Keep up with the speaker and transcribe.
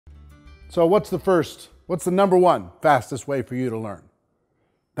So what's the number one fastest way for you to learn?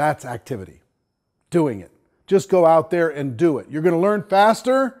 That's activity, doing it. Just go out there and do it. You're going to learn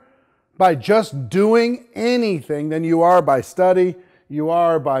faster by just doing anything than you are by study, you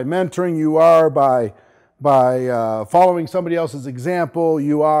are by mentoring, you are by following somebody else's example,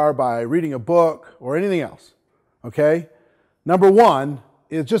 you are by reading a book or anything else, okay? Number one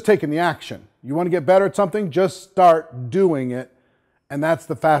is just taking the action. You want to get better at something, just start doing it, and that's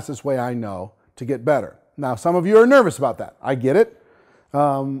the fastest way I know to get better. Now, some of you are nervous about that. I get it.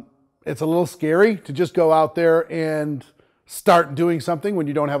 It's a little scary to just go out there and start doing something when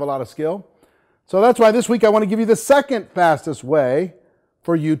you don't have a lot of skill. So that's why this week I want to give you the second fastest way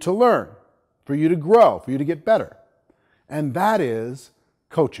for you to learn, for you to grow, for you to get better. And that is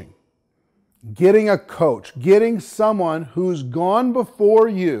coaching. Getting a coach, getting someone who's gone before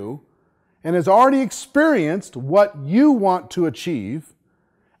you and has already experienced what you want to achieve,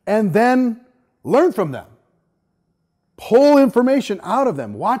 and then learn from them. Pull information out of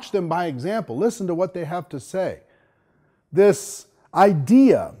them. Watch them by example. Listen to what they have to say. This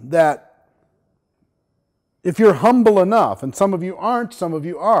idea that if you're humble enough, and some of you aren't, some of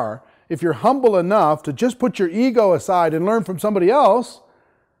you are, if you're humble enough to just put your ego aside and learn from somebody else,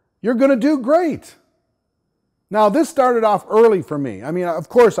 you're going to do great. Now, this started off early for me. I mean, of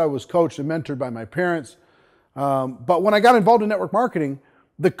course, I was coached and mentored by my parents. But when I got involved in network marketing,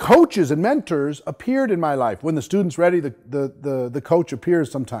 the coaches and mentors appeared in my life. When the student's ready, the coach appears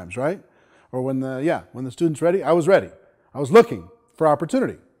sometimes, right? Or when the student's ready, I was ready. I was looking for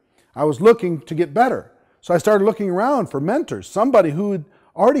opportunity. I was looking to get better. So I started looking around for mentors, somebody who had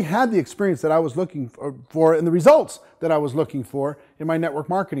already had the experience that I was looking for and the results that I was looking for in my network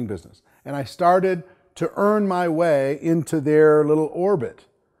marketing business. And I started to earn my way into their little orbit.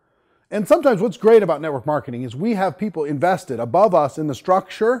 And sometimes what's great about network marketing is we have people invested above us in the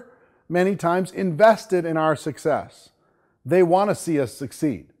structure, many times invested in our success. They want to see us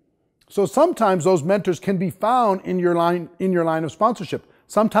succeed. So sometimes those mentors can be found in your line of sponsorship.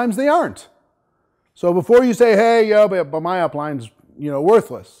 Sometimes they aren't. So before you say, hey, yeah, but my upline's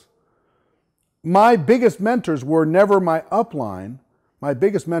worthless. My biggest mentors were never my upline. My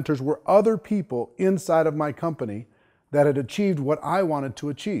biggest mentors were other people inside of my company that had achieved what I wanted to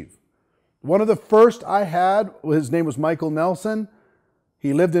achieve. One of the first I had, his name was Michael Nelson.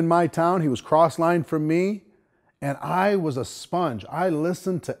 He lived in my town. He was cross-lined from me. And I was a sponge. I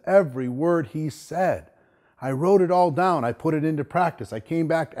listened to every word he said. I wrote it all down. I put it into practice. I came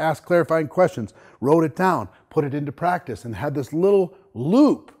back, asked clarifying questions, wrote it down, put it into practice, and had this little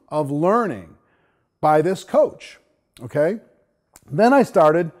loop of learning by this coach, okay? Then I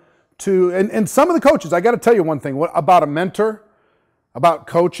started to, and some of the coaches, I got to tell you one thing about a mentor, about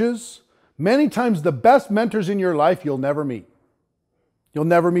coaches. Many times the best mentors in your life you'll never meet. You'll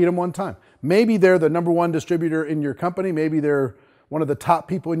never meet them one time. Maybe they're the number one distributor in your company. Maybe they're one of the top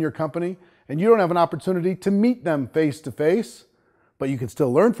people in your company, and you don't have an opportunity to meet them face to face, but you can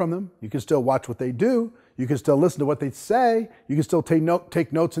still learn from them. You can still watch what they do. You can still listen to what they say. You can still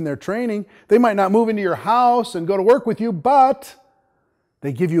take notes in their training. They might not move into your house and go to work with you, but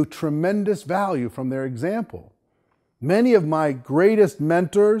they give you tremendous value from their example. Many of my greatest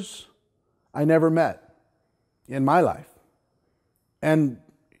mentors I never met in my life. And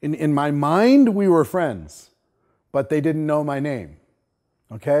in my mind, we were friends, but they didn't know my name,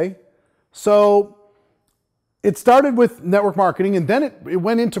 okay? So it started with network marketing, and then it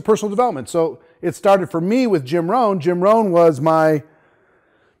went into personal development. So it started for me with Jim Rohn. Jim Rohn was my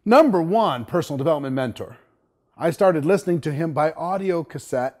number one personal development mentor. I started listening to him by audio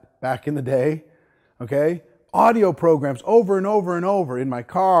cassette back in the day, okay? Audio programs over and over and over in my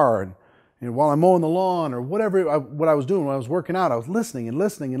car, and while I'm mowing the lawn or whatever, what I was doing when I was working out, I was listening and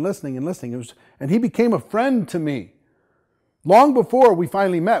listening and listening and listening. And he became a friend to me. Long before we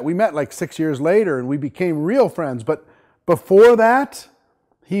finally met, we met like 6 years later and we became real friends. But before that,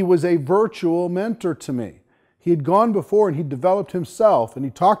 he was a virtual mentor to me. He had gone before and he developed himself, and he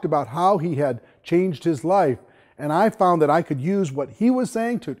talked about how he had changed his life. And I found that I could use what he was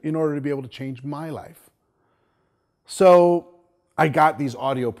saying in order to be able to change my life. So I got these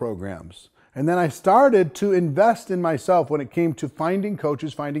audio programs. And then I started to invest in myself when it came to finding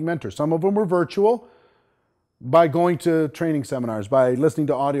coaches, finding mentors. Some of them were virtual, by going to training seminars, by listening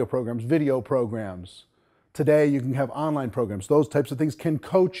to audio programs, video programs. Today you can have online programs. Those types of things can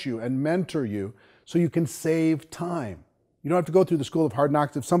coach you and mentor you so you can save time. You don't have to go through the school of hard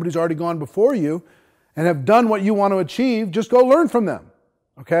knocks. If somebody's already gone before you and have done what you want to achieve, just go learn from them,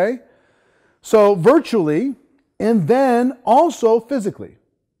 okay? So virtually, and then also physically.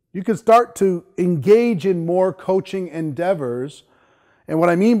 You can start to engage in more coaching endeavors And what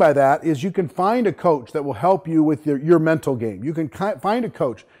I mean by that is you can find a coach that will help you with your mental game. You can find a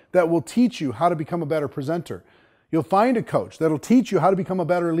coach that will teach you how to become a better presenter. You'll find a coach that'll teach you how to become a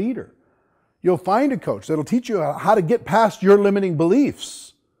better leader. You'll find a coach that'll teach you how to get past your limiting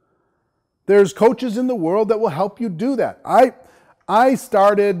beliefs. There's coaches in the world that will help you do that. I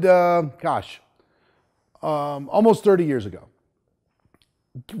started, almost 30 years ago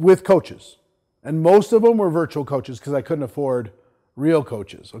with coaches. And most of them were virtual coaches because I couldn't afford real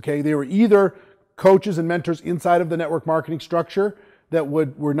coaches, okay? They were either coaches and mentors inside of the network marketing structure that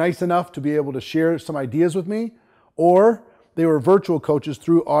were nice enough to be able to share some ideas with me, or they were virtual coaches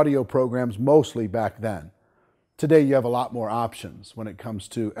through audio programs mostly back then. Today you have a lot more options when it comes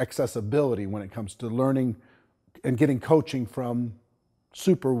to accessibility, when it comes to learning and getting coaching from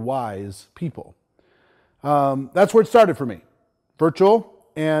super wise people. That's where it started for me, virtual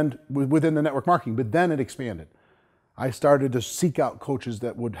and within the network marketing, but then it expanded. I started to seek out coaches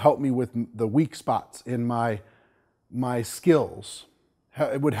that would help me with the weak spots in my skills.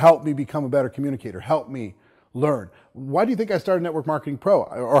 It would help me become a better communicator, help me learn. Why do you think I started Network Marketing Pro?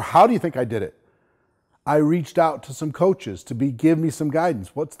 Or how do you think I did it? I reached out to some coaches to give me some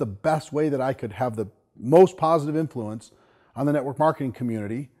guidance. What's the best way that I could have the most positive influence on the network marketing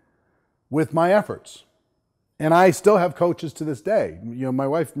community with my efforts? And I still have coaches to this day. You know, my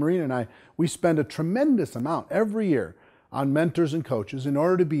wife Marina and I, we spend a tremendous amount every year on mentors and coaches in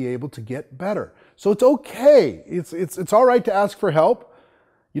order to be able to get better. So it's okay. It's all right to ask for help.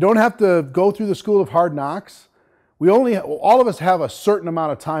 You don't have to go through the school of hard knocks. All of us have a certain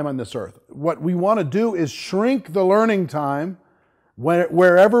amount of time on this earth. What we want to do is shrink the learning time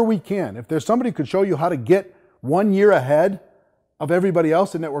wherever we can. If there's somebody who could show you how to get 1 year ahead of everybody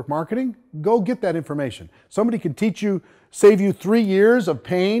else in network marketing, go get that information. Somebody can save you 3 years of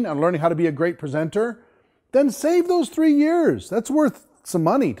pain on learning how to be a great presenter, then save those 3 years. That's worth some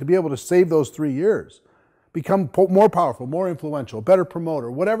money to be able to save those 3 years. Become more powerful, more influential, better promoter,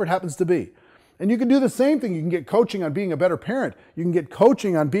 whatever it happens to be. And you can do the same thing. You can get coaching on being a better parent. You can get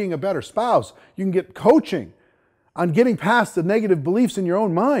coaching on being a better spouse. You can get coaching on getting past the negative beliefs in your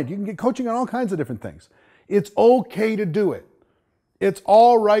own mind. You can get coaching on all kinds of different things. It's okay to do it. It's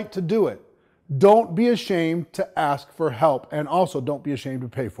all right to do it. Don't be ashamed to ask for help, and also don't be ashamed to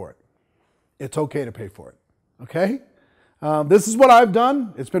pay for it. It's okay to pay for it, okay? This is what I've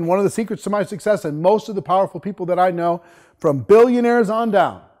done. It's been one of the secrets to my success, and most of the powerful people that I know, from billionaires on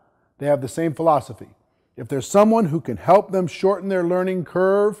down, they have the same philosophy. If there's someone who can help them shorten their learning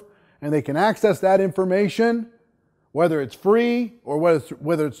curve and they can access that information, whether it's free or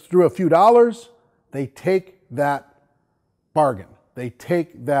whether it's through a few dollars, they take that bargain. They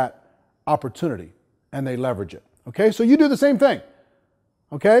take that opportunity and they leverage it. Okay, so you do the same thing.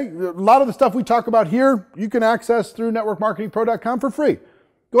 Okay, a lot of the stuff we talk about here, you can access through networkmarketingpro.com for free.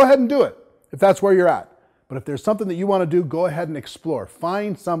 Go ahead and do it if that's where you're at. But if there's something that you want to do, go ahead and explore.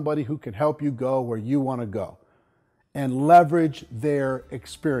 Find somebody who can help you go where you want to go and leverage their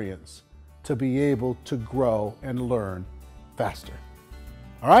experience to be able to grow and learn faster.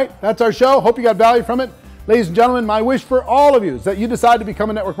 All right, that's our show. Hope you got value from it. Ladies and gentlemen, my wish for all of you is that you decide to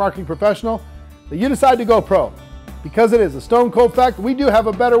become a network marketing professional, that you decide to go pro, because it is a stone cold fact we do have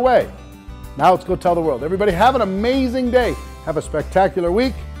a better way. Now let's go tell the world. Everybody have an amazing day. Have a spectacular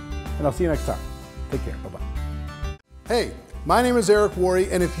week, and I'll see you next time. Take care. Bye-bye. Hey, my name is Eric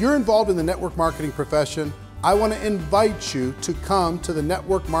Worre, and if you're involved in the network marketing profession, I want to invite you to come to the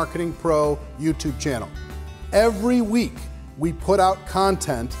Network Marketing Pro YouTube channel. Every week, we put out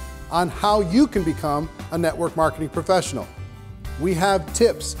content on how you can become a network marketing professional. We have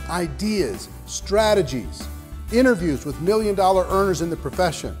tips, ideas, strategies, interviews with million-dollar earners in the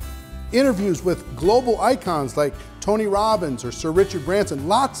profession, interviews with global icons like Tony Robbins or Sir Richard Branson,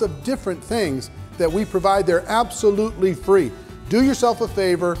 lots of different things that we provide. They're absolutely free. Do yourself a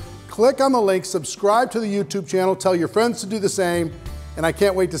favor, click on the link, subscribe to the YouTube channel, tell your friends to do the same, and I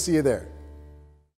can't wait to see you there.